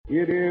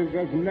it is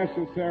as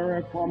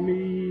necessary for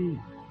me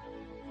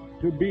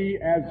to be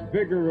as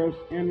vigorous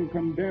in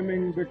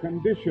condemning the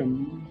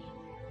conditions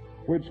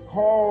which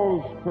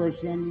cause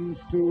persons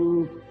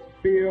to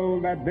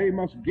feel that they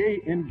must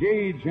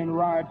engage in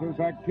riotous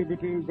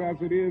activities as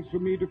it is for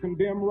me to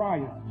condemn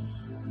riots.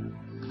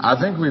 I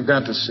think we've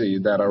got to see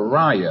that a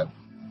riot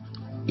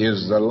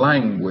is the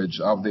language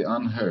of the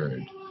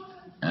unheard.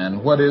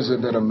 And what is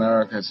it that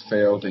America has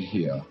failed to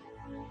hear?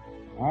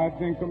 I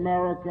think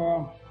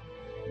America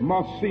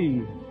must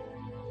see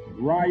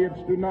riots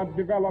do not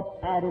develop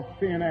out of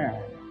thin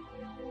air.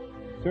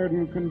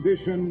 Certain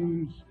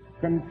conditions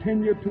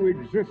continue to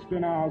exist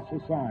in our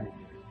society,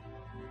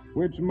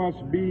 which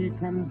must be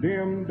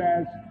condemned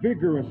as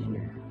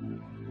vigorously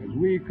as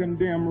we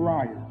condemn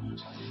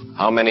riots.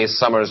 How many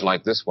summers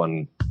like this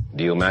one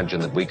do you imagine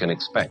that we can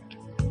expect?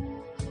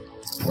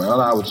 Well,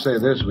 I would say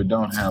this: we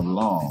don't have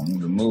long.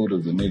 The mood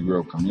of the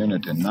Negro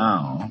community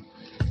now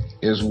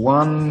is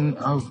one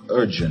of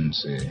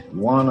urgency,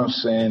 one of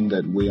saying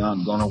that we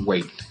aren't going to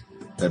wait,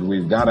 that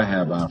we've got to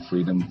have our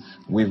freedom.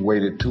 We've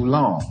waited too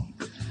long.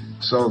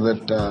 So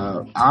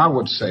that I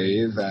would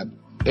say that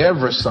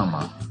every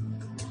summer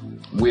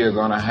we are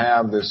going to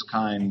have this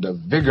kind of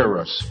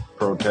vigorous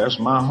protest.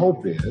 My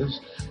hope is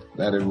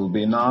that it will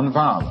be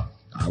nonviolent.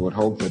 I would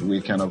hope that we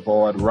can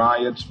avoid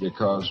riots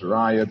because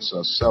riots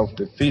are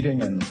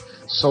self-defeating and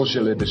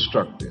socially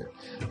destructive.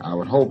 I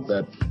would hope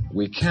that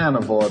we can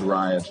avoid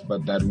riots,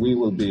 but that we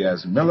will be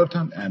as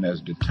militant and as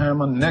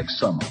determined next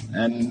summer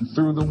and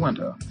through the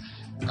winter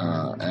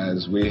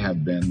as we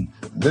have been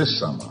this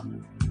summer.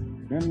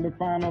 In the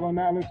final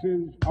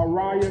analysis, a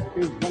riot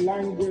is the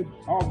language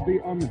of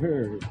the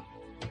unheard.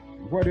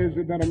 What is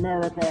it that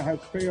America has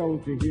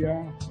failed to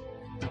hear?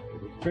 It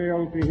has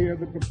failed to hear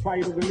that the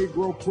plight of the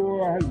Negro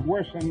poor has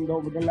worsened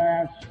over the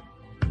last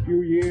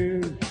few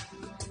years.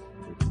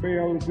 It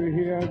failed to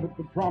hear that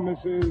the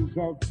promises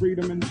of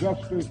freedom and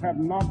justice have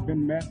not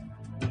been met.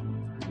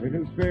 It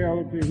has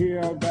failed to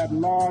hear that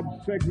large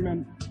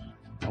segments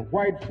of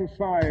white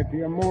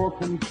society are more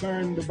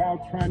concerned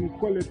about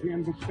tranquility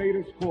and the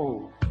status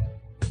quo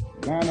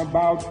than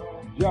about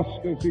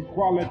justice,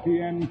 equality,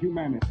 and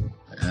humanity.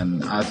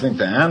 And I think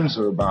the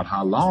answer about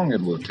how long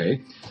it will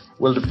take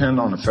will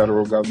depend on the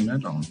federal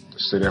government, on the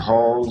city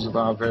halls of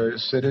our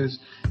various cities,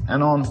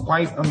 and on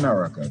white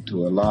America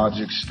to a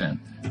large extent.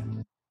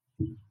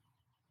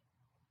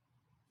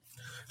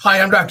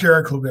 Hi, I'm Dr.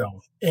 Eric Claville,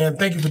 and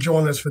thank you for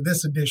joining us for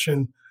this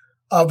edition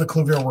of the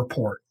Claville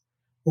Report,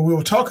 where we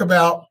will talk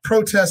about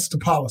protests to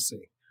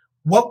policy.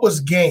 What was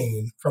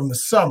gained from the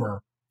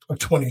summer of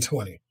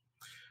 2020?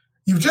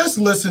 You've just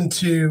listened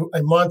to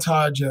a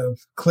montage of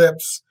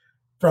clips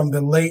from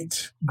the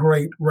late,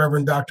 great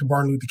Reverend Dr.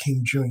 Martin Luther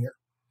King Jr.,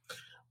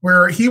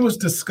 where he was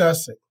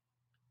discussing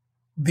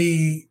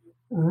the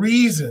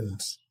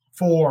reasons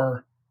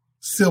for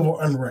civil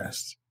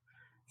unrest.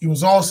 He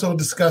was also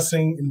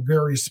discussing in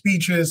various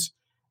speeches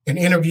and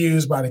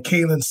interviews by the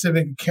Kalen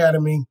Civic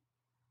Academy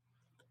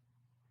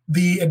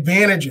the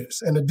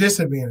advantages and the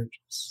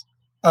disadvantages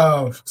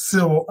of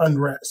civil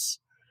unrest.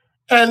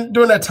 And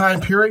during that time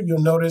period, you'll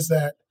notice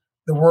that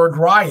the word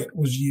riot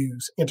was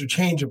used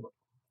interchangeably,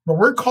 but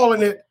we're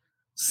calling it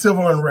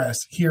civil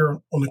unrest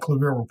here on the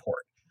Claville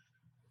Report.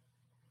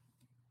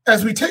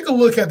 As we take a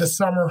look at the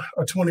summer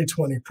of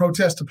 2020,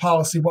 protest to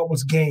policy, what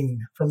was gained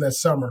from that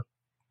summer?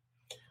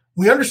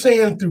 We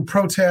understand through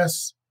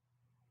protests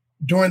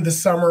during the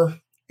summer,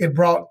 it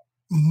brought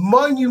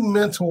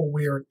monumental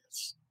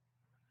awareness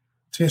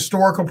to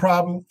historical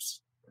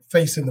problems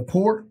facing the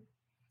poor,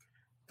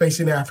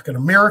 facing African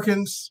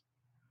Americans,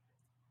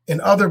 and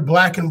other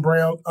Black and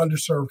brown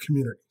underserved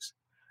communities,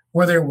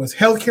 whether it was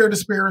healthcare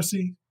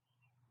disparity,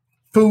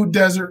 food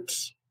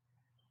deserts,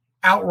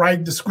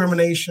 outright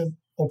discrimination,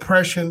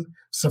 oppression,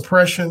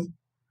 suppression,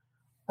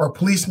 or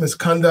police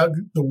misconduct.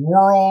 The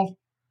world,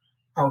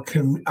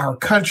 our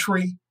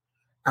country,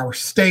 our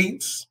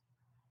states,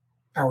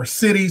 our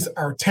cities,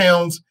 our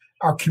towns,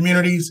 our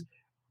communities,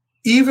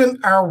 even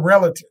our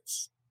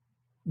relatives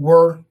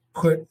were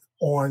put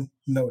on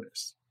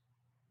notice.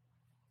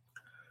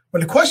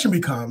 But the question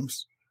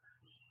becomes,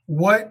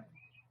 what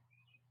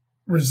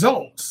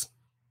results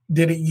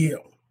did it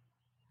yield?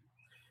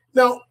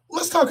 Now,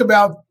 let's talk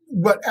about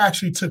what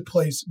actually took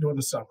place during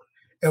the summer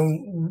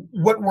and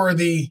what were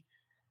the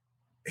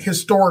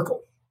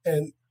historical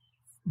and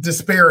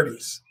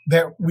disparities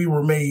that we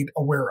were made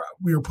aware of,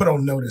 we were put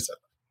on notice of.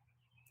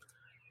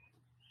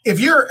 If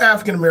you're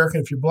African American,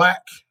 if you're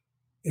Black,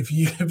 if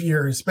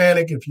you're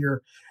Hispanic, if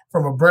you're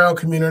from a brown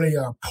community,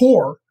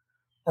 poor,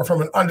 or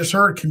from an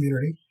underserved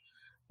community,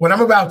 what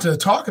I'm about to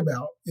talk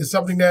about is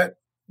something that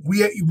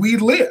we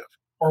live,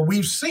 or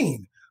we've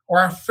seen, or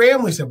our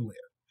families have lived.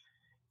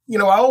 You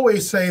know, I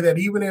always say that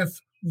even if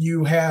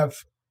you have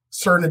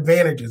certain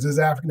advantages as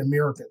African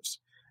Americans,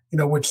 you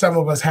know, which some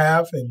of us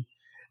have, and,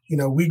 you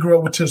know, we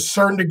grew up to a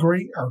certain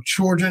degree, our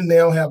children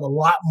now have a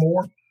lot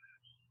more,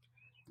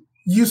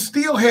 you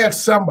still had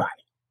somebody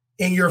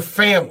in your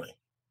family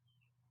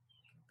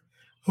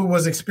who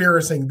was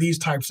experiencing these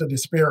types of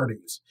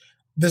disparities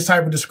this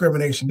type of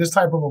discrimination, this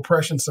type of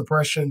oppression,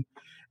 suppression,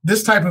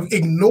 this type of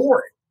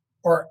ignoring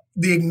or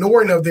the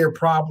ignoring of their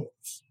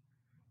problems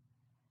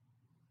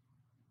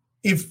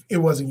if it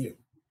wasn't you.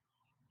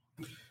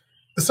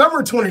 The summer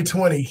of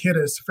 2020 hit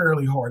us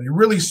fairly hard. It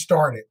really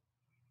started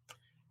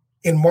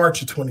in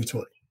March of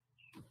 2020.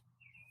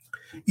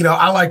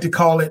 I like to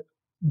call it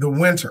the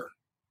winter.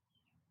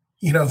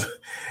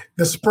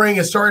 The spring,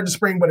 it started the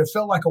spring, but it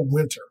felt like a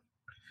winter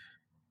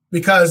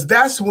because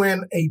that's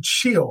when a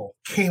chill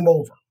came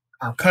over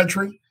our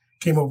country,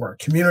 came over our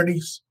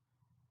communities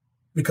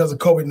because of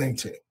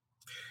COVID-19.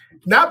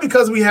 Not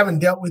because we haven't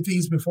dealt with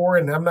these before,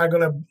 and I'm not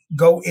going to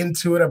go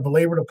into it or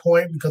belabor the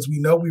point because we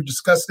know we've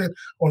discussed it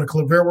on the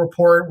Claville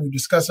Report. We've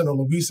discussed it on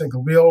Lovisa and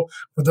Claville.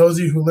 For those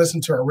of you who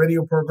listen to our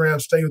radio program,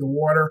 Stay with the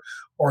Water,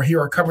 or hear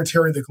our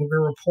commentary, the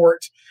Claville Report,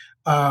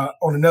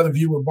 on Another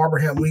View with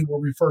Barbara Ham-Lee, where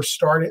we first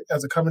started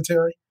as a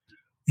commentary,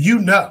 you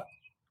know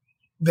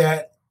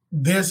that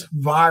this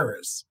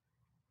virus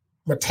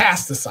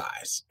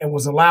metastasized and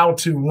was allowed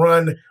to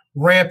run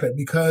rampant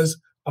because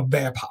of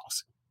bad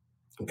policy.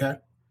 Okay?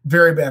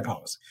 Very bad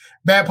policy.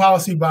 Bad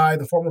policy by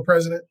the former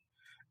president,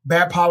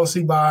 bad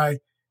policy by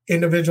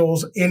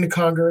individuals in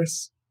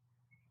Congress,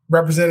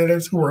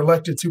 representatives who were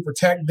elected to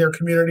protect their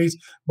communities,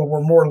 but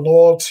were more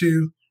loyal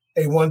to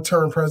a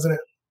one-term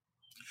president,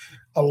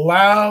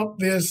 allowed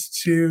this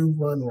to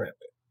run rampant.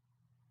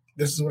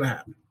 This is what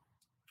happened.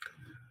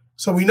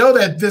 So we know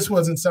that this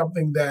wasn't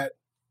something that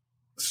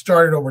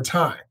started over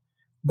time,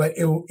 but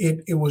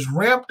it was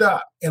ramped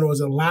up and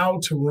was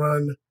allowed to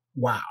run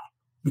wild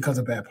because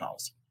of bad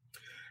policy.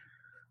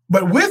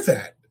 But with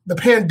that, the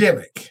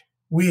pandemic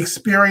we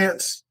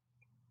experienced,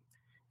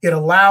 it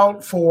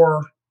allowed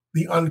for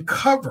the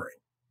uncovering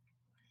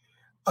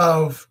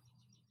of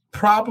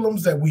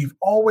problems that we've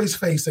always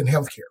faced in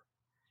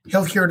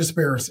healthcare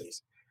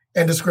disparities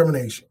and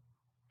discrimination.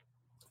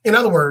 In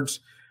other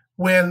words,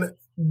 when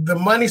the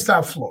money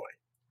stopped flowing,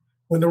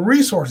 when the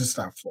resources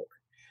stopped flowing,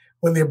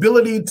 when the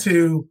ability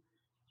to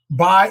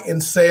buy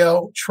and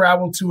sell,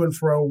 travel to and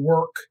fro,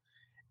 work,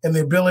 and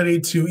the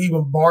ability to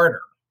even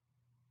barter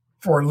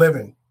for a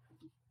living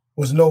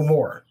was no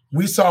more.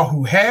 We saw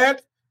who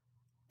had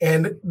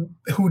and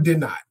who did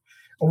not.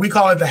 And we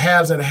call it the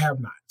haves and the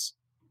have-nots.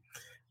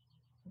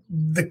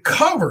 The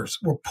covers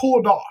were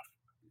pulled off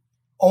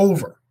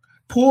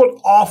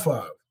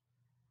of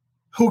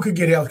who could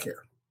get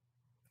healthcare.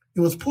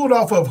 It was pulled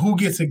off of who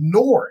gets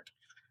ignored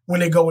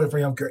when they go in for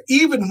healthcare.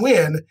 Even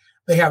when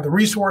they have the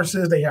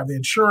resources, they have the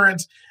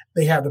insurance,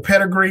 they have the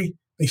pedigree,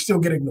 they still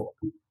get ignored.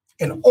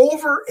 And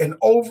over and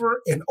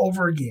over and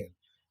over again,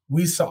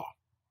 we saw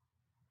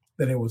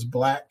that it was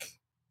Black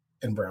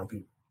and brown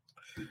people.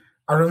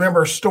 I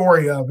remember a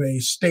story of a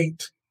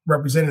state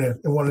representative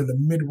in one of the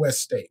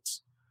Midwest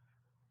states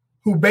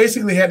who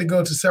basically had to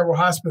go to several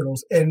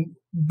hospitals and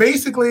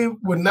basically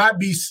was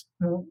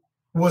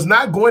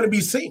not going to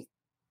be seen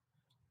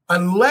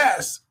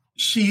unless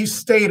she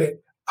stated,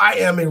 I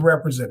am a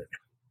representative.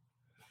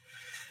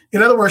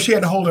 In other words, she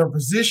had to hold her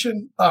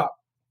position up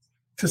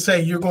to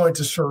say, you're going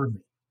to serve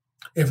me.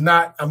 If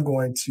not, I'm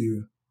going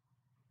to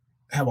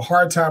have a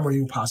hard time or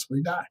even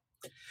possibly die.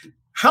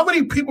 How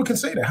many people can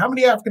say that? How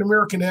many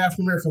African-American and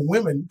African-American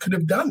women could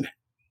have done that?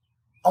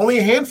 Only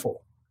a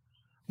handful.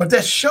 But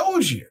that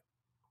shows you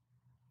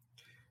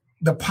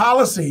the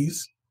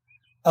policies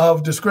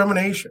of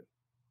discrimination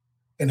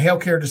and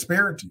healthcare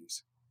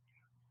disparities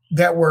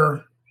that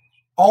were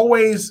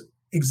always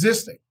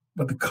existing,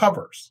 but the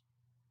covers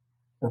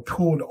were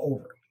pulled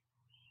over.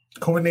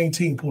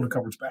 COVID-19 pulled the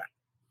covers back.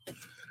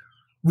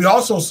 We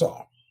also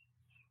saw,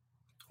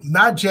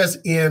 not just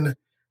in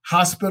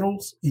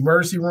hospitals,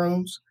 emergency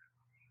rooms,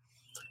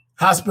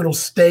 hospital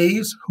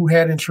stays, who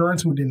had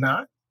insurance, who did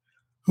not,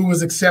 who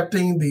was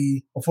accepting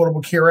the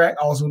Affordable Care Act,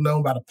 also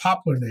known by the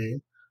popular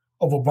name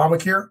of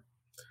Obamacare.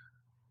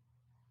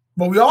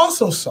 But we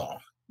also saw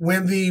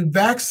when the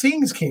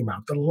vaccines came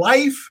out, the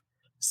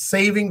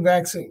life-saving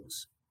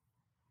vaccines,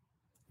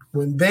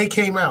 when they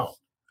came out,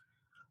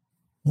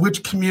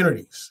 which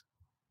communities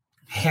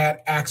had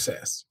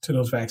access to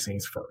those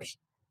vaccines first.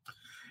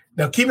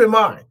 Now, keep in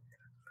mind,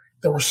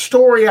 there were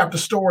story after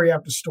story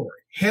after story,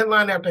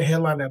 headline after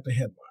headline after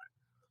headline.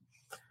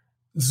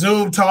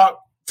 Zoom talk,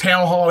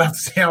 town hall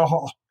after town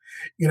hall.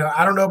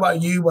 I don't know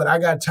about you, but I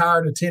got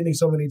tired of attending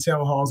so many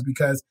town halls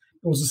because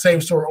it was the same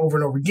story over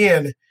and over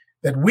again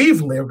that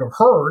we've lived or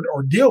heard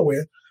or deal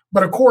with.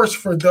 But of course,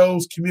 for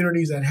those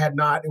communities that had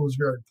not, it was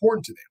very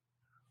important to them.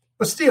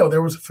 But still,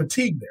 there was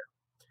fatigue there.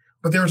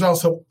 But there was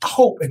also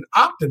hope and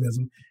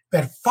optimism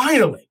that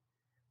finally,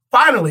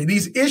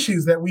 these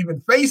issues that we've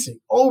been facing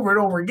over and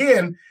over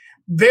again,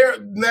 they're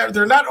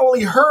not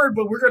only heard,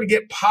 but we're going to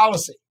get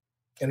policy.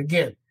 And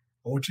again,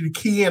 I want you to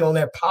key in on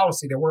that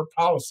policy, that word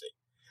policy.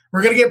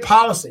 We're going to get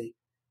policy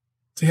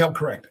to help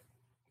correct it.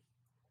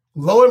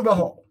 Lo and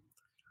behold,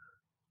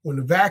 when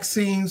the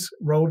vaccines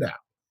rolled out,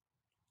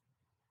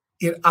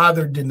 it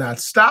either did not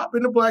stop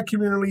in the Black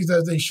communities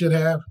as they should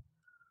have,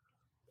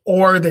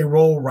 or they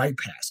rolled right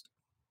past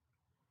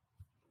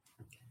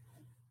it.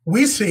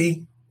 We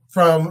see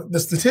from the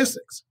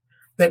statistics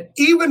that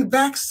even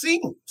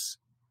vaccines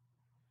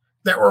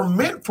that were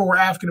meant for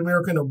African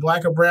American or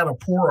Black or brown or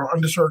poor or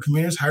underserved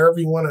communities, however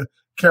you want to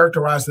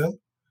characterize them,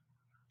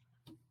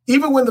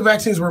 even when the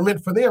vaccines were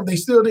meant for them, they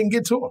still didn't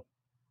get to them.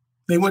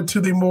 They went to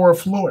the more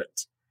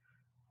affluent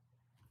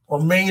or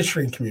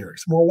mainstream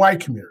communities, more white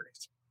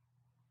communities.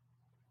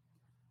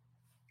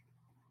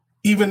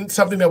 Even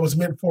something that was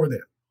meant for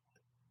them,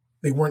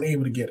 they weren't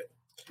able to get it.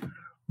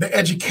 The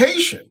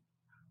education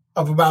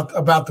about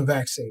the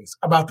vaccines,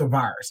 about the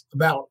virus,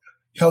 about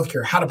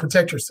healthcare, how to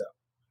protect yourself.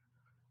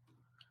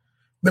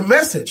 The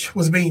message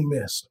was being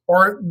missed,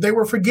 or they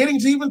were forgetting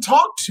to even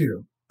talk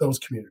to those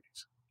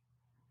communities.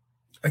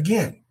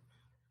 Again,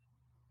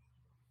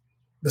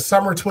 the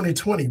summer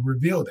 2020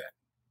 revealed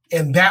that.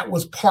 And that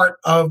was part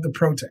of the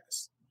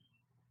protest.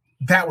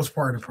 That was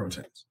part of the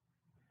protest.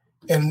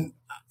 And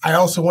I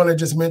also want to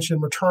just mention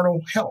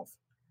maternal health.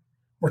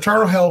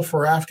 Maternal health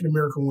for African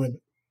American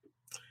women,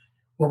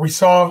 where we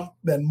saw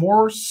that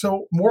more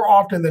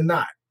often than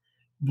not,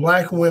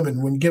 Black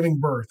women, when giving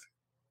birth,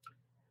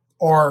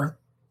 are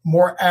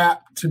more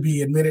apt to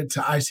be admitted to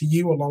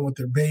ICU along with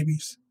their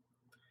babies,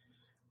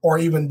 or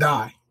even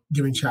die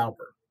giving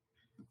childbirth.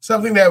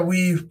 Something that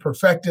we've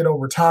perfected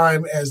over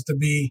time as to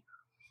be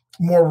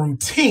more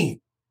routine.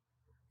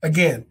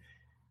 Again,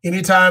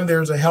 anytime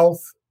there's a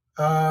health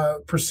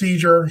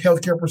procedure,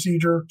 healthcare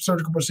procedure,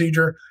 surgical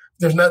procedure,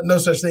 there's no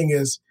such thing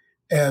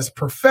as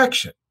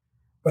perfection.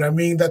 But I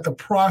mean that the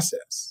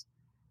process,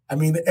 I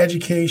mean the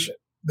education,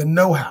 the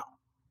know-how,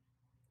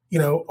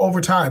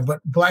 over time.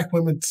 But Black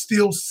women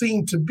still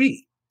seem to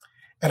be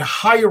at a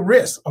higher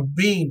risk of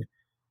being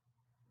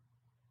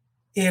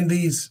in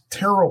these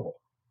terrible,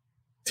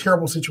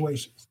 terrible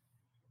situations.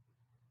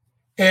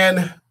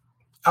 And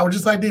I would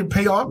just like to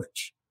pay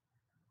homage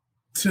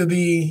to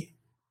the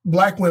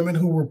Black women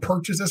who were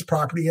purchased as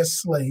property, as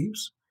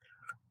slaves,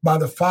 by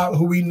the father,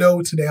 who we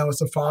know today as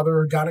the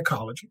father of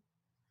gynecology,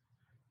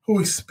 who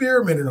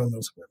experimented on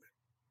those women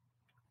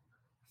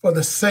for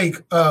the sake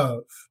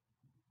of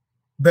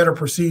better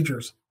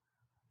procedures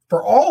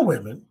for all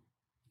women,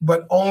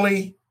 but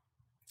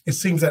it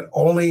seems that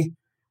only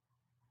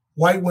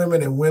white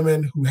women and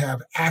women who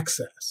have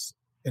access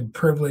and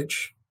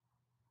privilege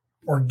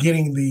are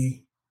getting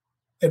the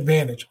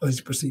advantage of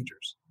these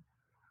procedures.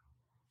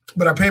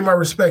 But I pay my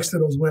respects to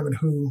those women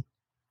who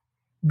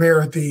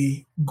bear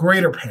the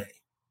greater pain,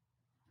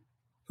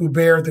 who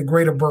bear the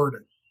greater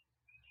burden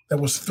that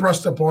was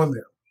thrust upon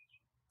them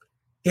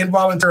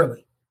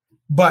involuntarily,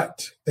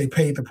 but they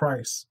paid the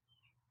price.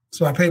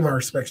 So I pay my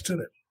respects to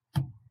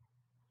them.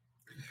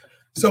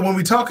 So when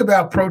we talk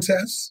about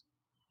protests,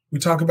 we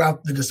talk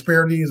about the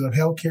disparities of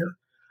healthcare,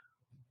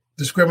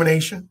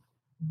 discrimination.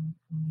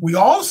 We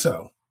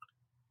also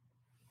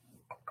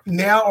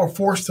now are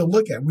forced to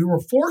look at, we were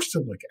forced to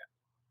look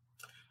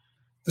at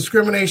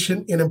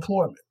discrimination in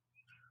employment.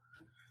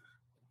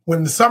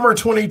 When the summer of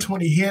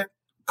 2020 hit,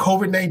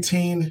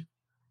 COVID-19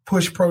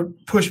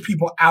 pushed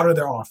people out of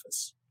their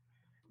office.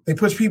 They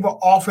pushed people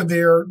off of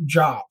their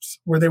jobs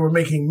where they were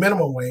making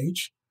minimum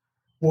wage,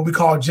 what we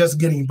call just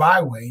getting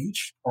by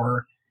wage,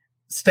 or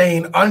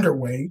staying under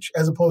wage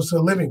as opposed to a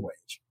living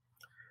wage.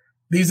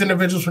 These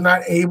individuals were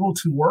not able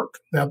to work.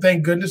 Now,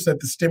 thank goodness that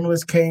the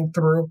stimulus came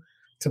through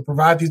to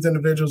provide these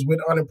individuals with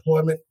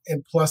unemployment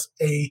and plus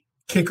a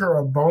kicker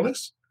or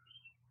bonus.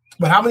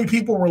 But how many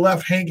people were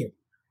left hanging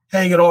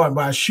on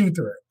by a shoe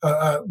thread,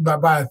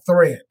 by a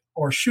thread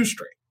or a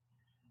shoestring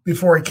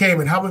before it came?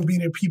 And how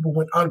many people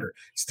went under?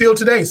 Still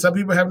today, some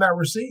people have not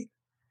received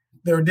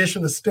their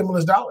additional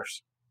stimulus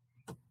dollars.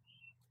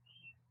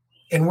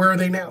 And where are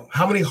they now?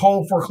 How many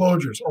home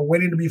foreclosures are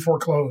waiting to be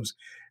foreclosed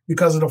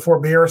because of the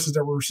forbearances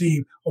that were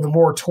received or the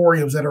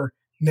moratoriums that are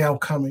now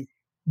coming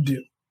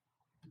due?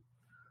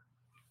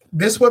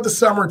 This is what the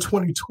summer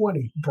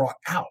 2020 brought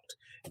out.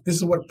 This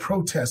is what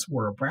protests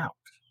were about.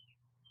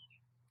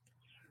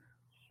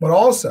 But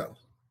also,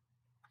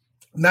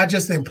 not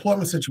just the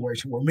employment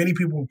situation where many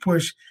people were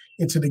pushed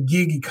into the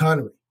gig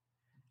economy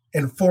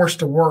and forced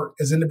to work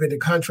as independent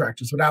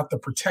contractors without the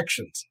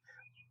protections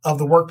of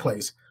the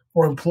workplace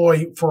for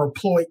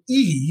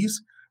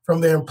employees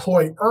from their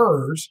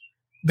employers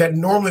that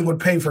normally would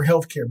pay for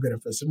healthcare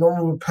benefits, and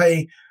normally would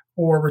pay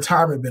for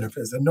retirement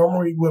benefits, and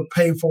normally would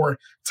pay for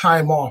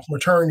time off,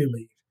 maternity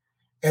leave,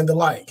 and the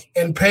like,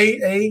 and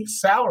pay a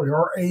salary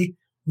or a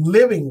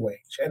living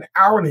wage, an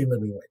hourly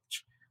living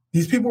wage.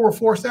 These people were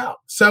forced out.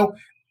 So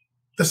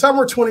the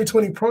summer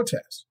 2020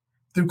 protests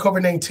through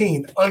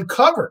COVID-19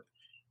 uncovered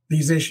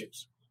these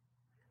issues.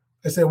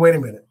 They said, wait a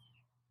minute,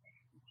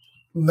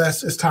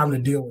 it's time to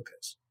deal with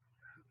this.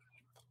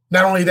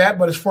 Not only that,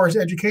 but as far as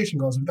education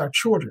goes with our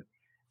children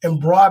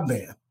and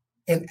broadband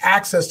and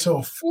access to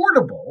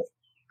affordable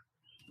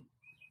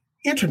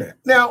internet.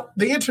 Now,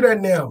 the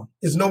internet now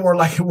is no more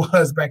like it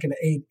was back in the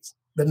 80s,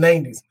 the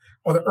 90s,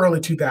 or the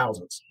early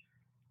 2000s.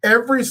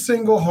 Every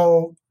single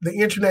home, the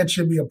internet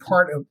should be a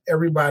part of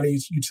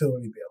everybody's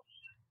utility bill.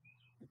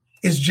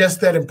 It's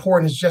just that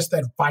important. It's just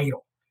that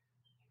vital.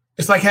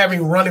 It's like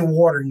having running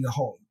water in your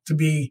home to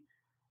be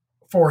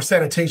for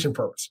sanitation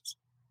purposes.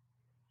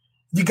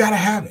 You got to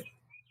have it.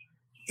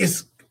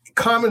 It's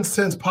common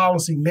sense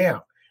policy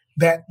now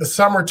that the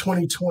summer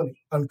 2020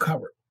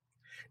 uncovered.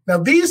 Now,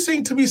 these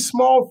seem to be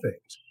small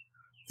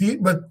things,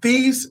 but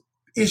these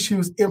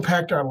issues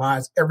impact our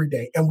lives every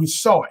day, and we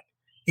saw it.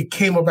 It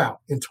came about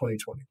in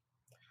 2020.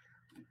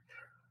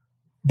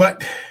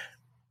 But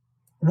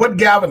what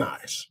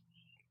galvanized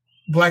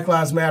Black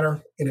Lives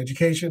Matter in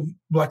education,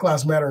 Black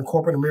Lives Matter in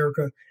corporate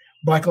America,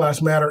 Black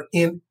Lives Matter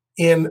in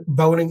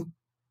voting,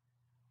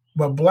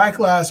 but Black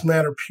Lives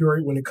Matter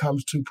period when it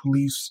comes to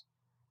police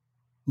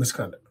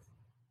misconduct.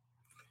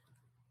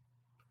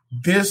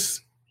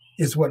 This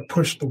is what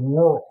pushed the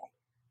world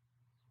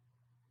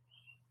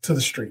to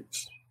the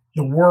streets,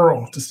 the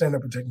world to stand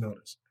up and take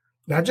notice.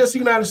 Not just the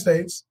United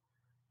States,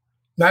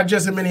 not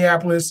just in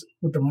Minneapolis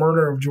with the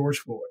murder of George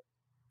Floyd,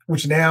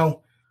 which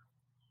now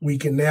we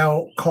can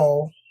now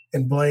call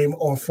and blame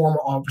on former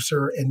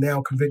officer and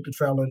now convicted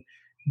felon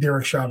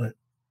Derek Chauvin.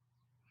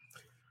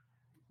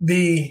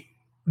 The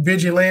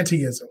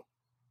vigilantism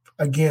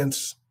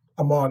against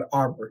Ahmaud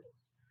Arbery,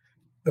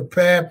 the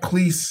bad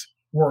police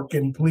work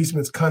and police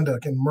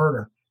misconduct and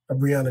murder of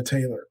Breonna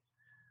Taylor,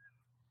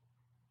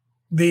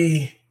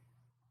 the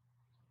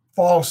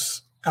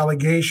false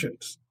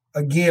allegations,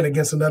 again,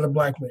 against another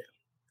Black man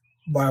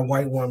by a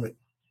white woman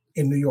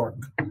in New York.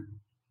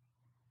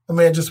 A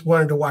man just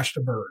wanted to watch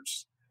the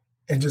birds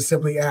and just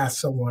simply ask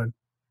someone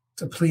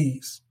to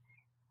please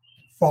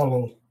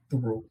follow the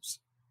rules.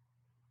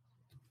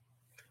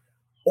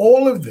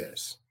 All of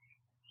this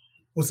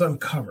was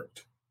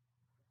uncovered.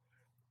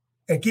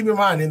 And keep in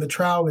mind, in the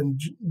trial in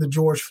the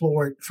George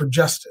Floyd for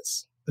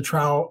justice, the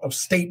trial of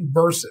state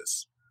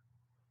versus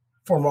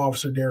former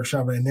officer Derek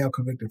Chauvin, now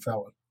convicted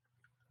felon,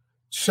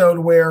 showed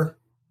where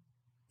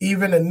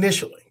even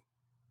initially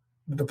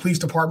the police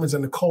departments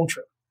and the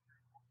culture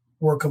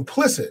were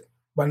complicit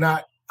by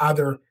not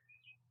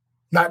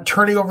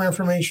turning over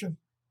information,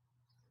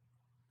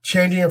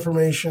 changing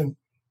information,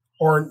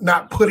 or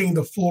not putting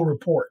the full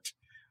report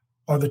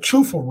or the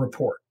truthful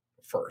report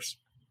first.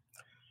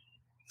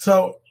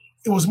 So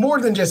it was more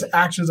than just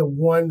actions of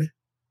one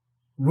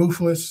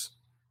ruthless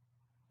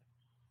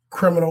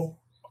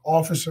criminal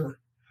officer,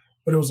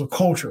 but it was a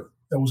culture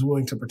that was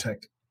willing to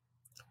protect it.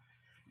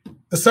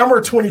 The summer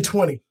of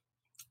 2020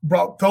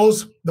 brought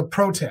the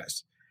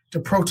protests to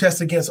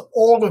protest against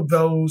all of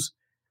those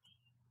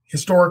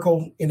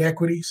historical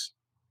inequities,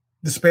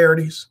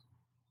 disparities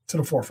to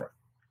the forefront.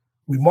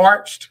 We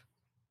marched,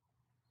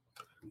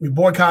 we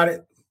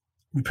boycotted,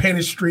 we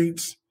painted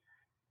streets,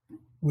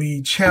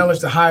 we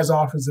challenged the highest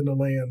office in the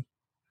land,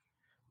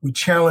 we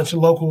challenged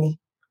local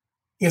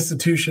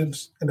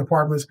institutions and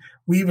departments,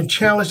 we even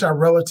challenged our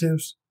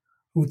relatives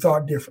who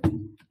thought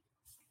differently.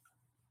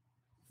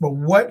 But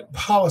what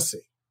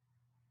policy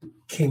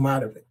came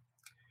out of it?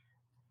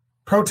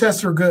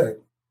 Protests are good.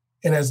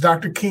 And as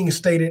Dr. King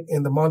stated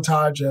in the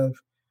montage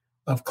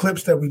of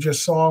clips that we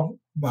just saw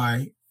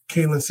by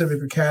Caitlin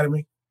Civic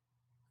Academy,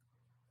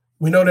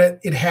 we know that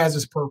it has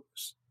its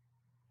purpose.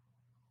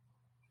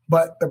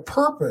 But the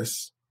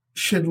purpose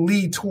should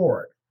lead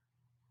toward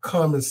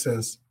common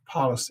sense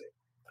policy.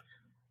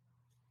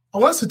 I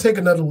want us to take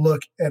another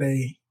look at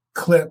a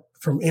clip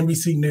from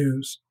NBC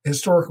News, a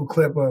historical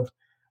clip of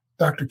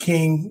Dr.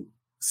 King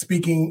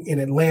speaking in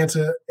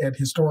Atlanta at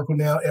historical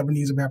now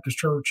Ebenezer Baptist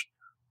Church,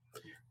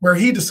 where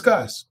he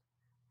discussed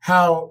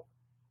how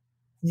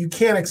you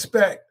can't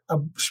expect a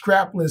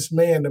strapless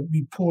man to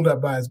be pulled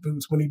up by his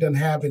boots when he doesn't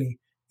have any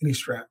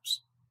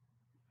straps.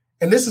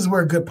 And this is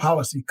where good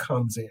policy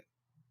comes in.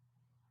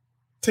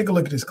 Take a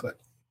look at this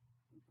clip.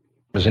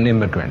 As an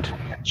immigrant,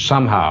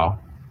 somehow,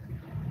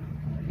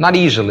 not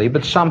easily,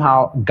 but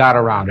somehow got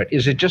around it.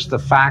 Is it just the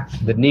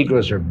fact that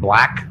Negroes are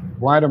black?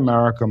 White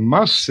America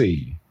must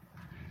see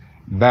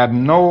that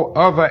no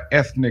other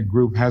ethnic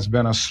group has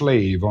been a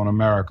slave on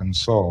American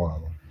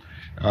soil.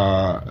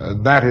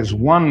 That is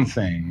one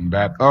thing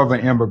that other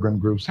immigrant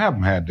groups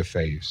haven't had to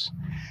face.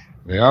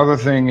 The other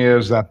thing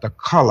is that the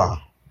color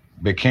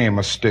became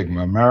a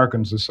stigma.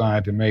 American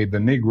society made the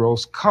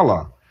Negro's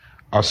color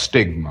a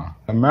stigma.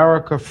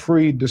 America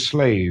freed the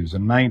slaves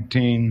in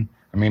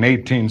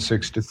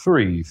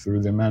 1863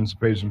 through the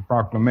Emancipation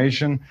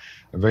Proclamation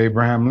of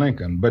Abraham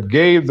Lincoln, but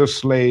gave the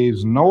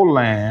slaves no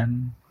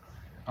land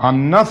or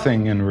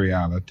nothing in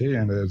reality,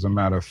 and as a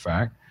matter of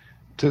fact,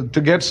 to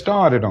get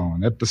started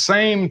on. At the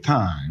same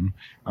time,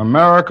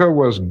 America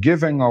was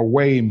giving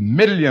away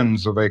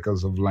millions of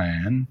acres of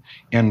land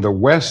in the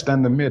West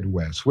and the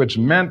Midwest, which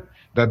meant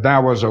that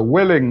there was a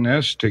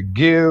willingness to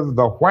give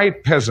the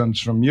white peasants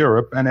from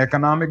Europe an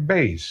economic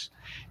base.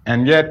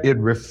 And yet it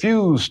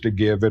refused to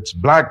give its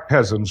black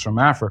peasants from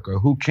Africa,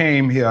 who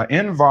came here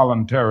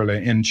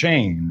involuntarily in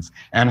chains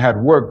and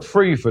had worked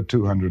free for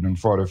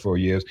 244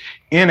 years,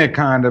 any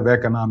kind of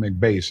economic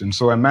base. And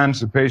so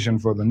emancipation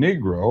for the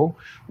Negro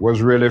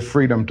was really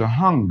freedom to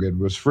hunger. It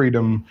was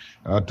freedom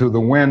to the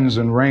winds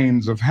and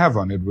rains of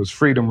heaven. It was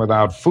freedom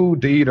without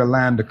food to eat or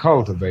land to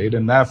cultivate,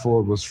 and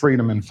therefore it was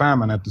freedom and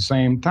famine at the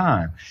same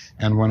time.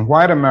 And when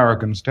white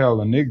Americans tell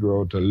the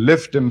Negro to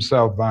lift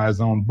himself by his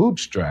own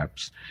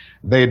bootstraps,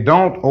 they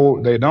don't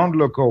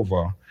look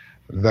over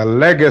the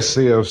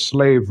legacy of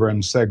slavery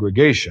and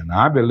segregation,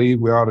 I believe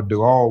we ought to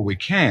do all we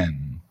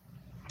can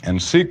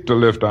and seek to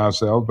lift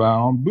ourselves by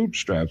our own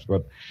bootstraps.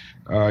 But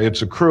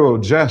it's a cruel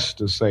jest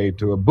to say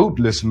to a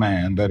bootless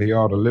man that he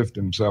ought to lift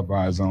himself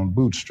by his own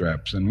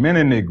bootstraps. And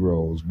many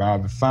Negroes, by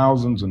the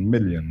thousands and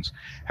millions,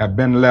 have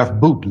been left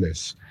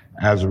bootless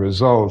as a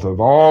result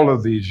of all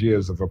of these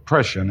years of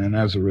oppression and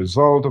as a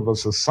result of a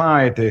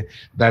society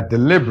that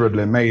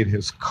deliberately made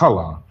his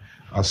color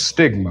a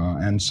stigma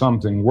and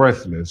something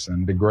worthless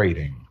and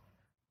degrading.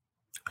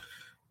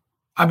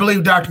 I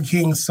believe Dr.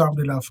 King summed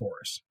it up for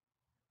us.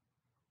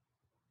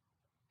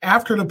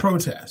 After the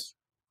protest,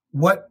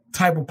 what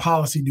type of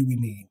policy do we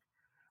need?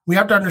 We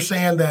have to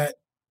understand that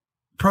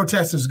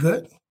protest is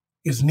good,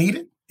 it's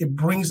needed, it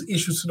brings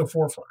issues to the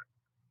forefront.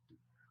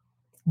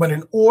 But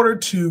in order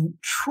to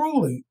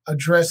truly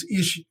address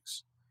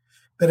issues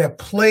that have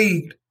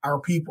plagued our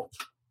people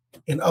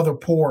in other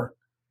poor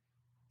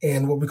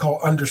and what we call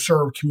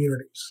underserved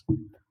communities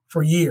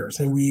for years,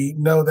 and we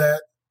know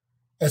that,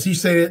 as he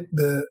stated,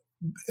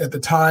 at the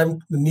time,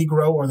 the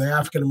Negro or the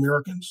African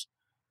Americans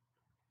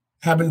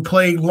have been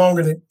plagued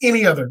longer than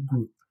any other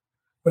group,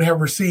 but have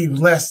received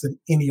less than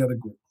any other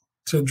group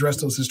to address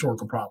those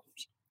historical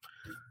problems.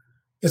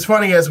 It's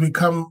funny as we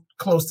come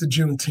close to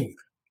Juneteenth.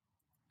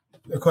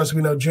 Of course,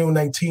 we know June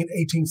 19,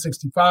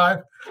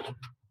 1865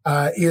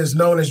 is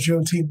known as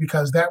Juneteenth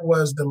because that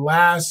was the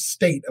last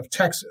state of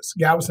Texas,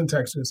 Galveston,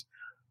 Texas,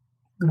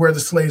 where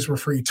the slaves were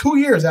free, 2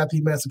 years after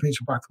the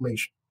Emancipation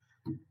Proclamation.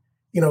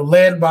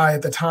 Led by,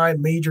 at the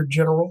time, Major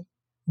General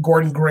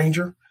Gordon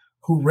Granger,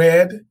 who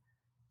read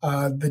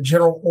the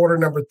General Order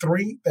Number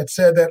 3 that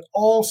said that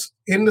all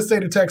in the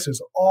state of Texas,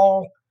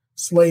 all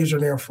slaves are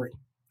now free,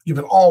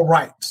 given all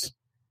rights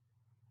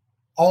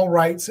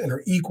and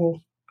are equal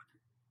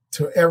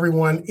to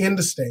everyone in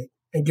the state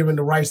and given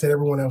the rights that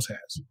everyone else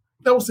has.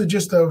 That was the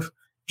gist of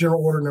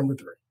General Order Number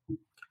 3.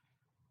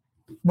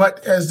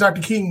 But as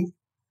Dr. King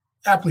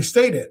aptly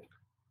stated,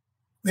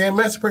 the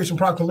Emancipation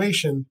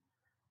Proclamation,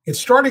 it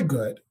started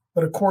good,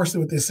 but of course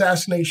with the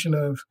assassination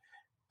of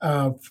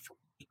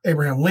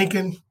Abraham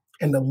Lincoln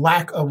and the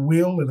lack of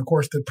will, and of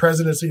course the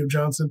presidency of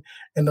Johnson,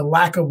 and the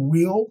lack of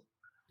will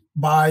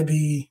by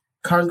the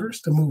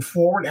Congress to move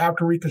forward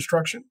after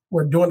Reconstruction,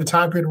 or during the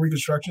time period of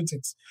Reconstruction,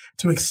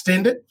 to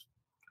extend it,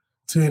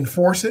 to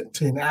enforce it,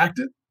 to enact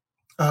it,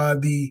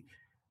 the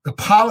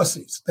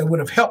policies that would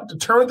have helped to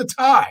turn the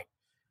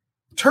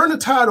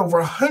tide over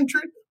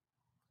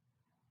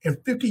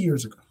 150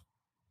 years ago,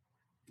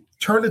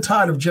 turn the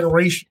tide of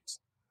generations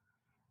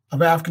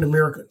of African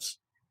Americans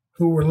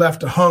who were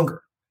left to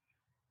hunger.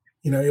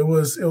 It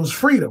was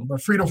freedom,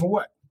 but freedom for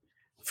what?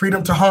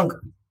 Freedom to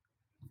hunger,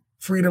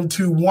 freedom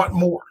to want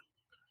more,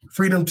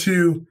 freedom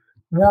to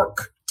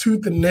work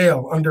tooth and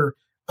nail under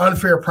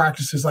unfair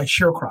practices like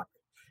sharecropping,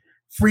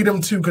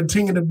 freedom to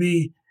continue to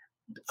be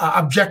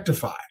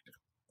objectified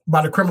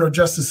by the criminal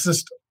justice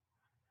system,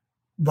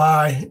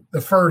 by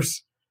the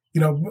first,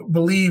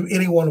 believe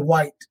anyone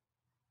white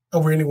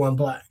over anyone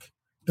black,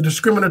 the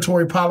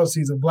discriminatory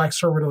policies of black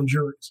servant-owned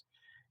juries.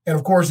 And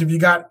of course, if you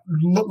got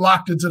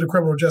locked into the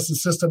criminal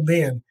justice system,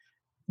 then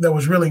there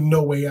was really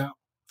no way out.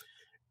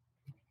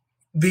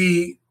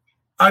 The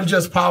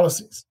unjust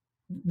policies,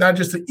 not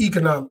just the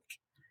economic,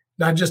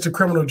 not just the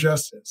criminal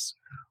justice,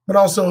 but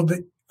also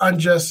the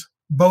unjust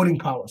voting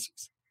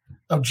policies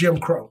of Jim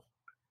Crow,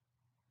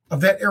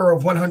 of that era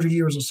of 100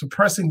 years of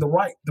suppressing the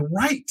right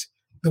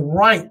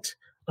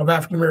of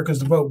African Americans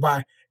to vote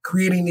by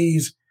creating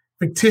these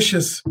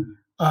fictitious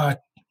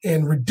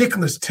and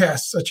ridiculous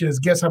tests, such as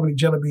guess how many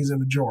jelly beans in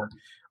the jar,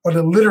 or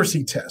the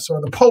literacy test,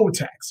 or the poll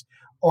tax,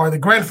 or the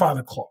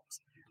grandfather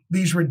clause.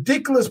 These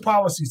ridiculous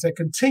policies that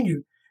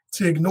continue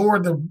to ignore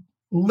the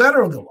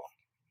letter of the law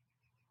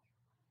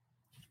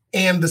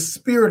and the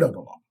spirit of the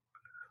law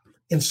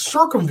and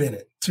circumvent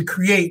it to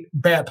create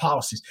bad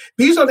policies.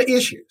 These are the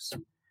issues.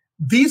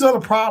 These are the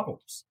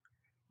problems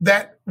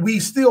that we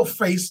still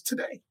face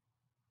today.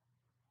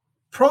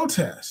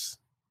 Protests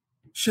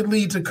should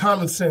lead to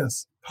common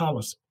sense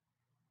policy.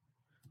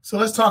 So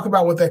let's talk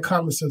about what that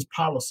common sense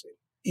policy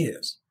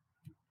is.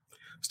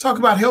 Let's talk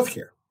about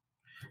healthcare.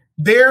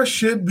 There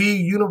should be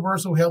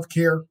universal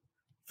healthcare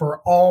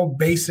for all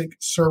basic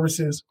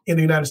services in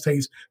the United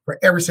States for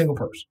every single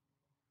person.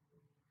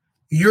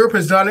 Europe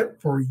has done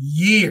it for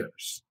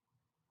years,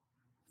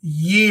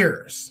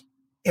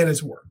 and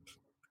it's worked.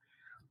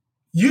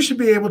 You should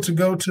be able to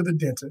go to the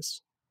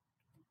dentist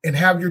and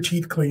have your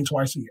teeth cleaned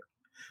twice a year.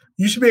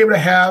 You should be able to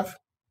have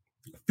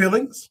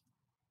fillings.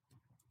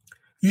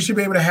 You should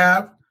be able to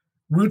have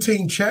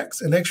routine checks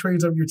and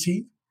x-rays of your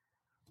teeth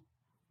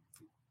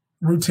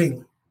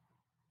routinely.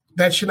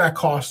 That should not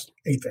cost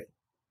a thing.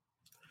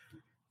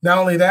 Not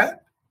only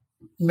that,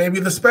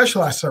 maybe the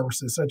specialized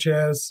services such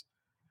as,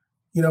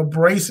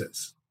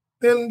 braces,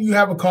 then you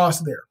have a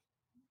cost there.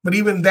 But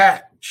even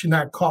that should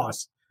not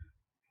cost.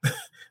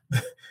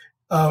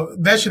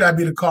 That should not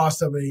be the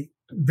cost of a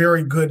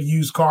very good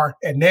used car.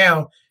 And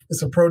now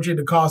it's approaching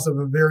the cost of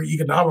a very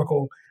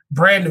economical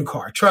brand new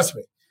car. Trust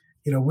me,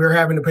 we're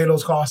having to pay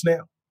those costs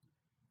now.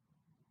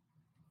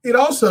 It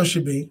also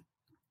should be,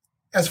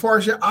 as far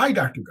as your eye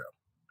doctor go,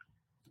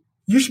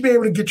 you should be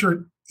able to get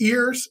your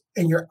ears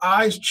and your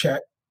eyes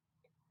checked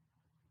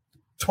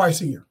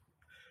twice a year.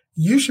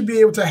 You should be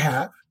able to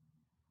have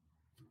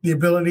the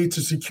ability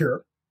to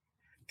secure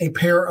a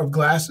pair of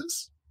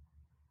glasses,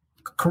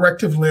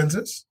 corrective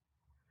lenses,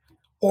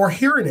 or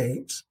hearing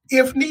aids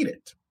if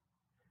needed.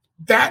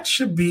 That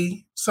should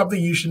be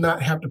something you should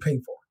not have to pay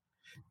for.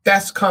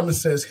 That's common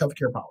sense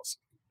healthcare policy.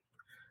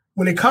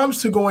 When it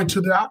comes to going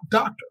to the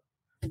doctor,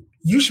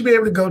 you should be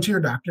able to go to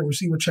your doctor and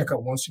receive a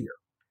checkup once a year.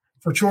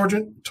 For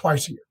children,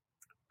 twice a year.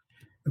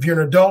 If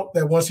you're an adult,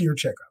 that once a year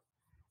checkup.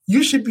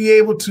 You should be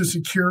able to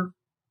secure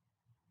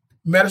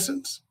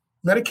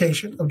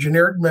medication of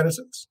generic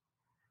medicines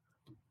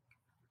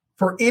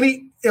for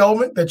any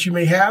ailment that you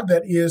may have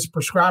that is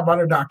prescribed by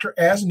the doctor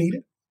as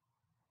needed,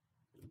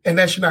 and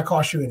that should not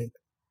cost you anything.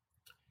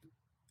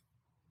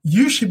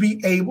 You should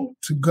be able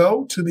to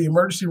go to the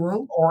emergency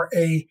room or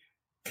a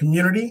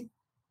community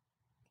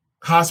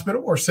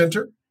hospital or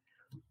center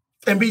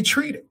and be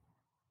treated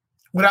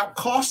without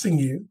costing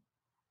you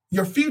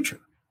your future,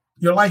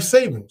 your life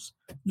savings,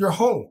 your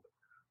home,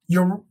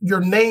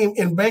 your name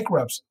in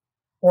bankruptcy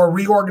or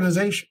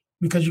reorganization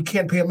because you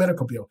can't pay a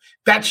medical bill.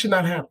 That should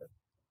not happen.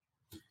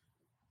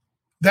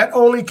 That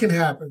only can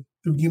happen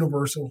through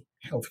universal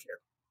health care,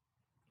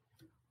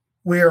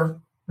 where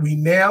we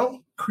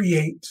now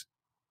create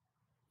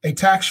a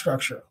tax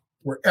structure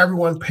where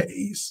everyone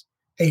pays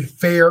a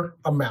fair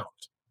amount.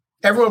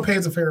 Everyone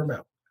pays a fair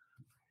amount.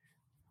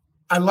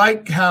 I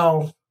like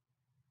how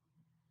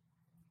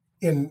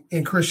in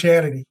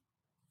Christianity,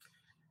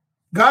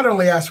 God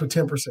only asks for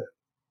 10%.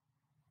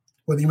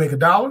 Whether you make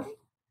 $1,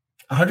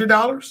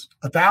 $100,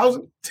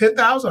 1,000,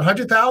 10,000,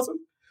 100,000,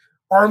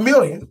 or $1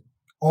 million,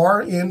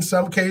 or in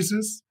some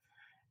cases,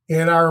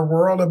 in our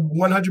world of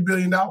 $100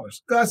 billion,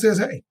 God says,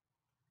 hey,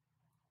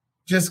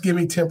 just give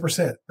me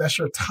 10%. That's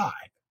your tithe.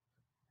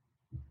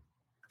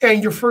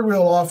 And your free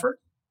will offer,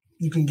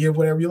 you can give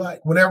whatever you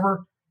like,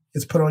 whatever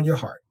is put on your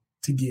heart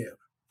to give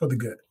for the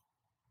good.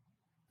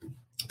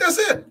 That's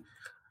it.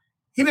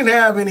 He didn't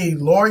have any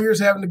lawyers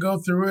having to go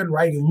through it,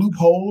 writing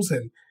loopholes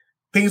and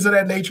things of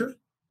that nature.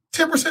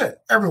 10%,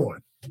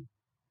 everyone.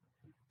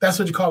 That's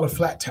what you call a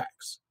flat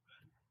tax.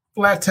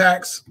 Flat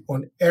tax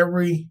on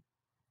every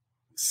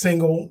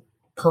single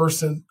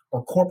person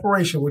or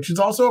corporation, which is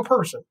also a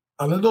person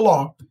under the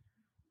law,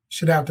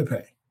 should have to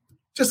pay.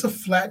 Just a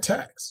flat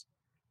tax.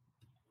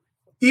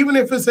 Even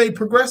if it's a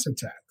progressive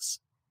tax,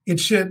 it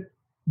should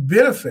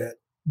benefit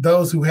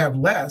those who have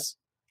less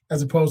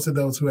as opposed to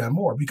those who have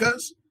more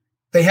because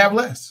they have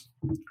less.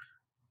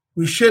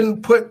 We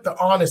shouldn't put the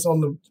onus on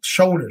the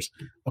shoulders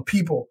of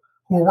people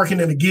who are working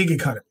in the gig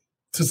economy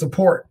to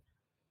support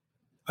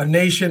a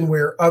nation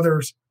where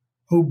others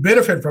who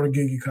benefit from the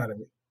gig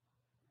economy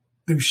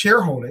through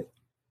shareholding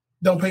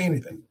don't pay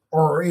anything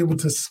or are able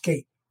to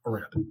skate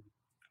around it.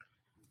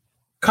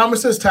 Common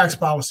sense tax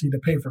policy to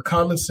pay for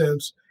common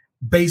sense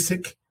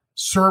basic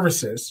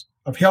services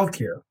of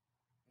healthcare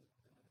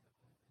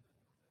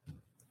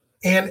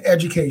and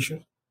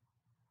education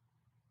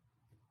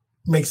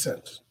makes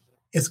sense.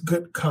 It's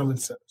good common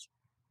sense.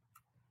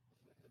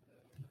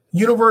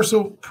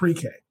 Universal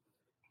pre-K.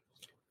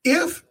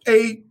 If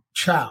a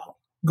child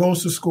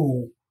goes to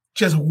school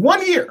just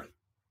 1 year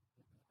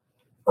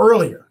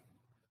earlier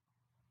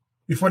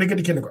before they get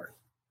to kindergarten,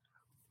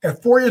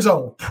 at 4 years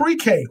old,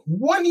 pre-K,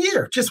 1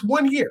 year, just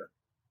 1 year,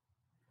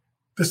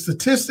 the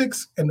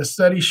statistics and the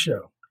studies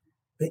show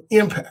the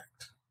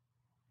impact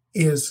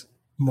is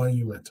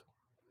monumental.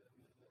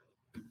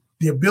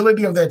 The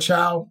ability of that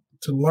child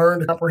to learn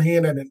to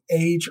comprehend at an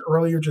age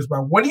earlier, just by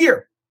 1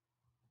 year,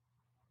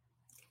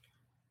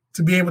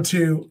 to be able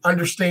to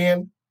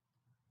understand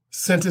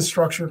sentence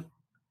structure,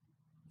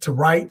 to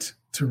write,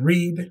 to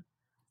read,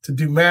 to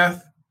do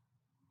math,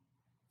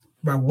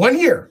 by 1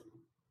 year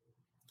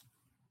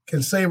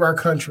can save our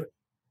country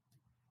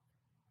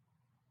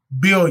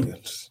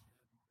billions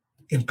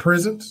in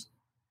prisons,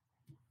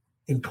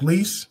 in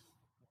police,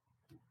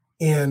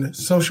 in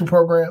social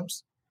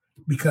programs,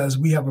 because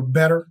we have a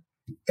better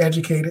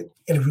educated,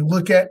 and if we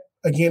look at,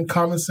 again,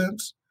 common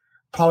sense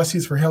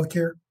policies for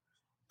healthcare,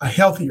 a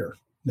healthier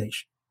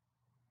nation.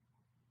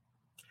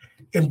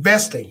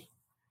 Investing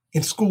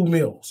in school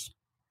meals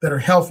that are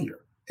healthier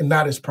and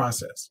not as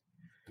processed.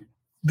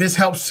 This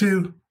helps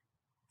to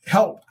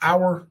help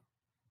our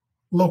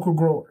local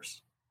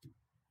growers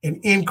and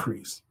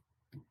increase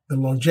the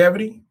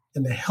longevity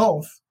and the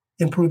health,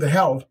 improve the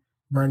health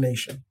of our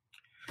nation.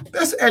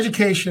 That's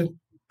education,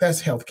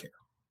 that's healthcare.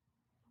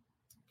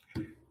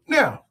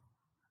 Now,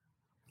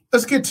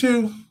 let's get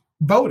to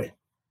voting.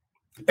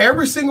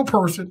 Every single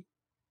person,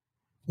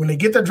 when they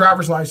get their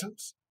driver's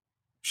license,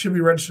 should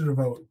be registered to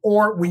vote.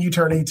 Or when you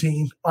turn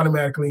 18,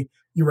 automatically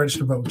you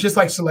register to vote, just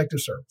like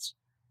selective service.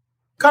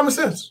 Common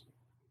sense.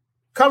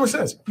 Common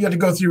sense. You have to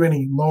go through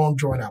any long,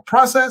 drawn-out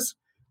process.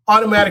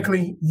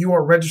 Automatically, you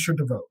are registered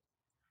to vote.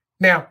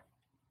 Now,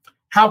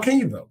 how can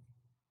you vote?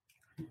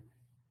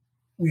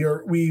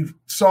 We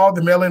saw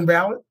the mail-in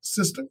ballot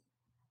system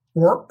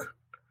work.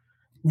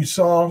 We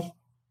saw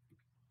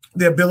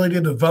the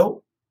ability to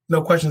vote,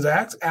 no questions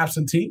asked,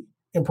 absentee,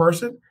 in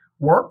person,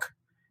 work.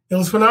 It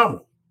was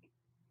phenomenal.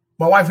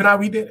 My wife and I,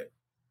 we did it.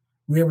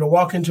 We were able to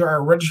walk into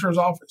our registrar's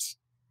office.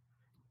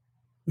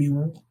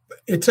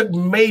 It took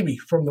maybe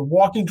from the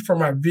walking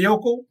from our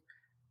vehicle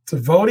to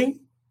voting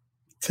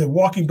to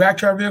walking back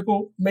to our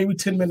vehicle, maybe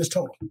 10 minutes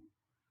total.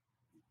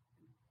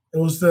 It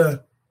was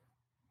the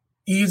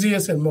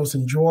easiest and most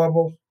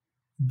enjoyable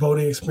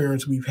voting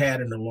experience we've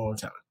had in a long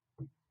time.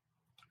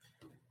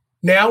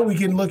 Now we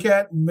can look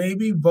at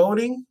maybe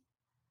voting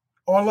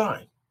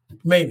online.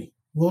 Maybe.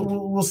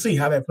 We'll see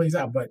how that plays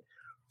out. But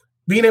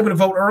being able to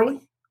vote early,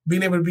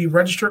 being able to be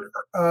registered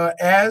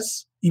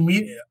as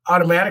immediate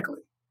automatically,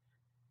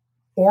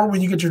 or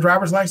when you get your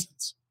driver's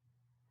license,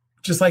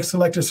 just like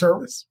selective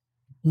service,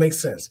 makes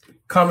sense.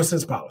 Common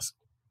sense policy.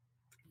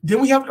 Then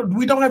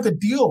we don't have to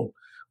deal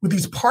with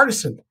these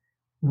partisan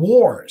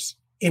wars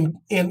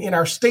in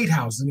our state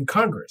houses and in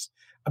Congress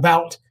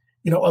about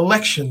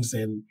elections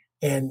and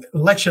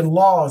election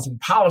laws and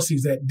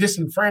policies that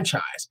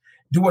disenfranchise.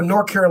 Do what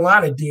North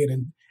Carolina did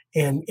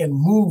and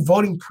move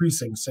voting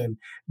precincts, and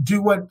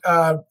do what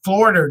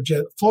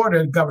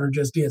Florida governor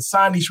just did,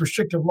 sign these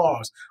restrictive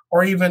laws,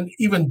 or even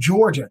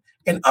Georgia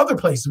and other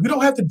places. We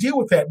don't have to deal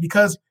with that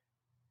because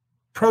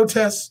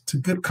protests to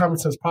good common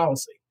sense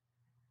policy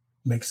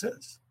makes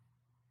sense.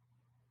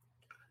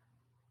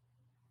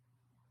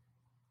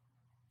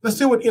 Let's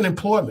deal with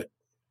unemployment.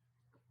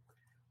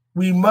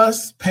 We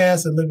must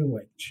pass a living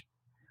wage.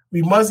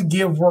 We must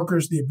give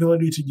workers the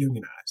ability to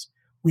unionize.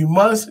 We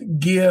must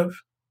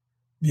give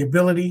the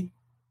ability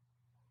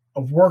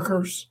of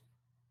workers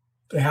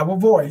to have a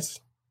voice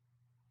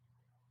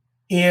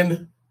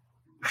in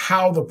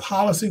how the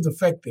policies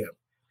affect them.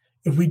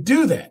 If we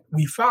do that,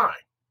 we find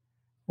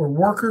where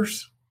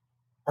workers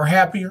are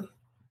happier,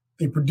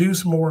 they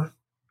produce more,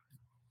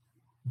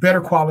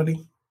 better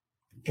quality,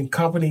 and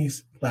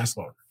companies last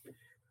longer.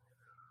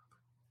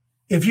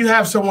 If you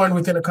have someone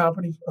within a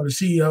company or the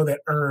CEO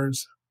that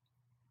earns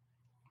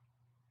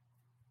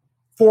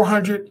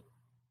 $400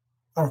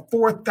 or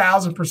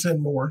 4,000%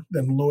 more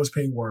than the lowest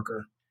paid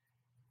worker,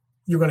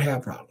 you're going to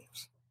have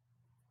problems.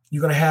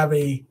 You're going to have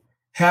a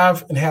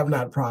have and have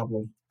not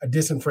problem, a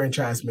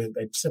disenfranchisement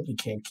that simply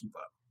can't keep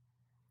up.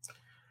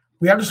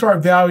 We have to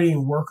start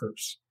valuing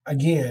workers,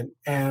 again,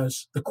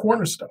 as the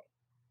cornerstone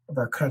of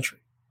our country,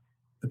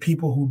 the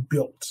people who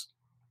built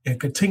and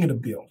continue to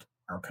build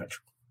our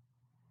country.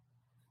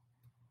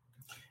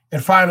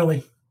 And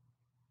finally,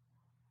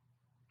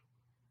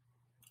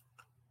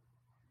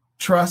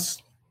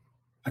 trust,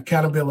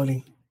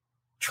 accountability,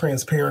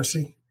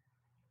 transparency,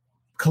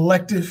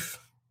 collective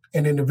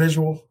and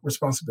individual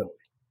responsibility.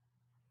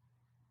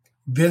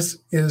 This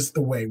is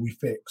the way we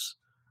fix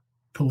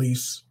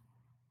police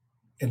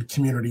and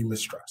community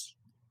mistrust.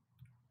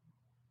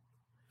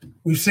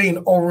 We've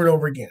seen over and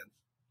over again.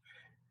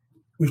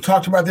 We've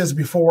talked about this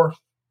before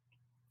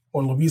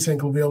on Lavisa and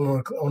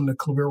Claville, on the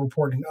Claville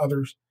Report and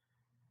others,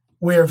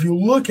 where if you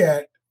look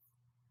at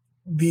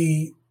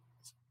the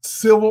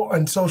civil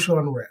and social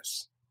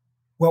unrest,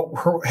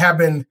 what have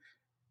been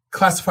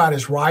classified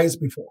as riots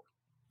before,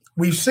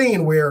 we've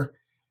seen where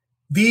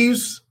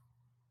these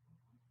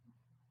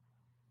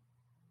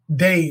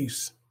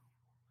days,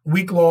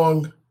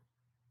 week-long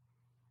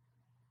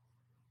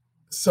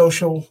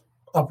social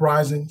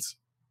uprisings,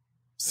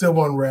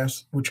 civil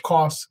unrest, which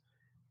cost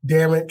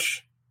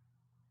damage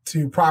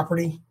to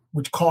property,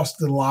 which cost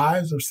the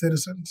lives of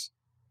citizens,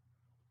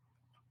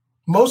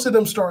 most of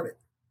them started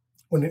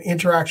with an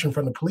interaction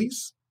from the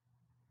police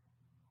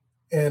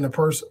and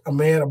a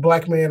man, a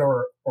black man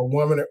or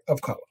woman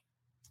of color.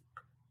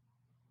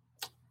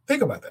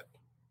 Think about that.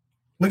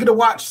 Look at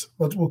what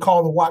we'll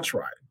call the Watts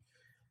riot.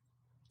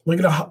 Look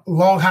at the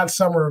long, hot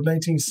summer of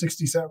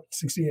 1967,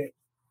 68.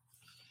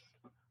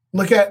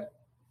 Look at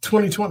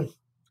 2020.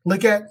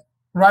 Look at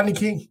Rodney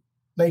King,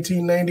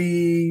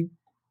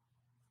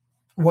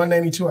 1991,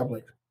 92, I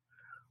believe.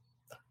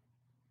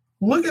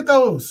 Look at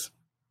those.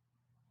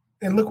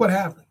 And look what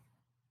happened.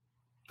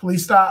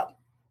 Police stop,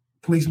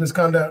 police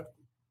misconduct,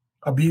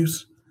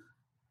 abuse.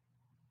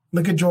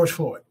 Look at George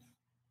Floyd.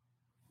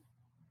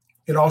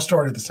 It all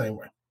started the same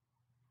way.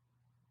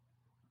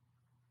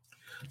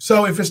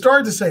 So if it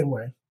started the same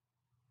way,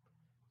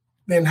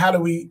 then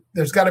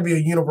there's got to be a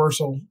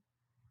universal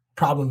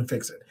problem to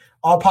fix it.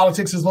 All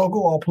politics is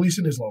local, all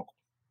policing is local.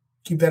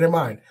 Keep that in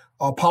mind.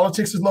 All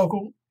politics is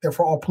local,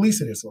 therefore all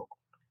policing is local.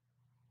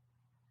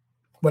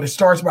 But it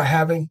starts by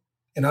having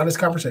an honest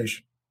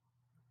conversation,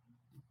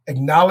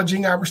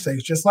 acknowledging our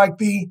mistakes, just like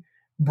the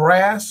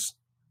brass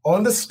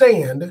on the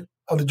stand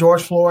of the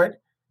George Floyd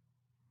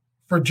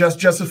for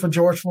Justice for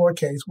George Floyd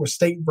case, where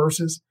state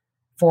versus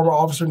former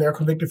officer, now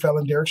convicted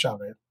felon Derek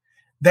Chauvin.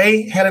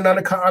 They had an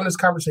honest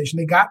conversation.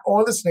 They got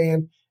on the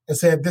stand and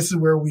said, this is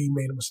where we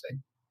made a mistake.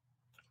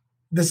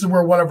 This is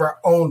where one of our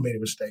own made a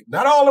mistake.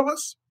 Not all of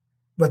us,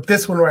 but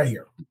this one right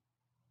here.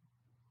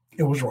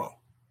 It was wrong.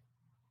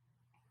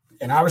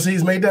 And obviously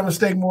he's made that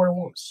mistake more than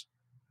once.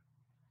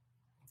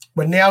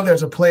 But now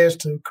there's a pledge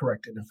to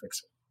correct it and fix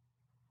it.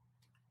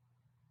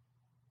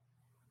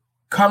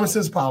 Common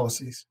sense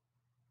policies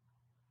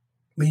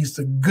leads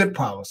to good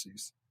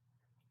policies,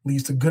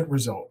 leads to good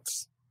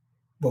results,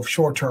 both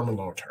short-term and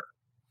long-term.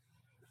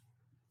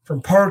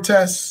 From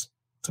protests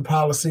to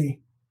policy,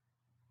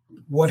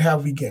 what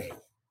have we gained?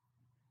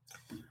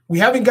 We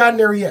haven't gotten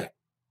there yet,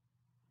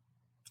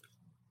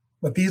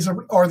 but these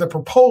are the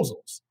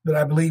proposals that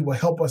I believe will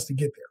help us to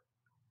get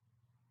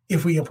there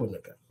if we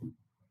implement them.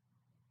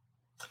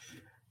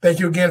 Thank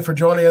you again for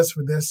joining us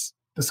for this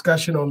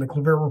discussion on the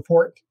Clavier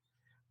Report.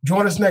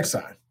 Join us next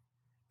time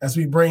as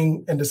we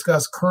bring and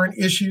discuss current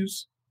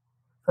issues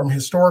from a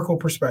historical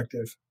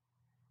perspective,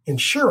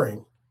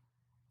 ensuring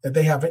that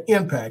they have an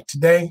impact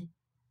today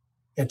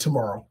and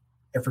tomorrow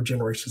and for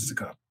generations to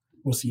come.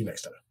 We'll see you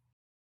next time.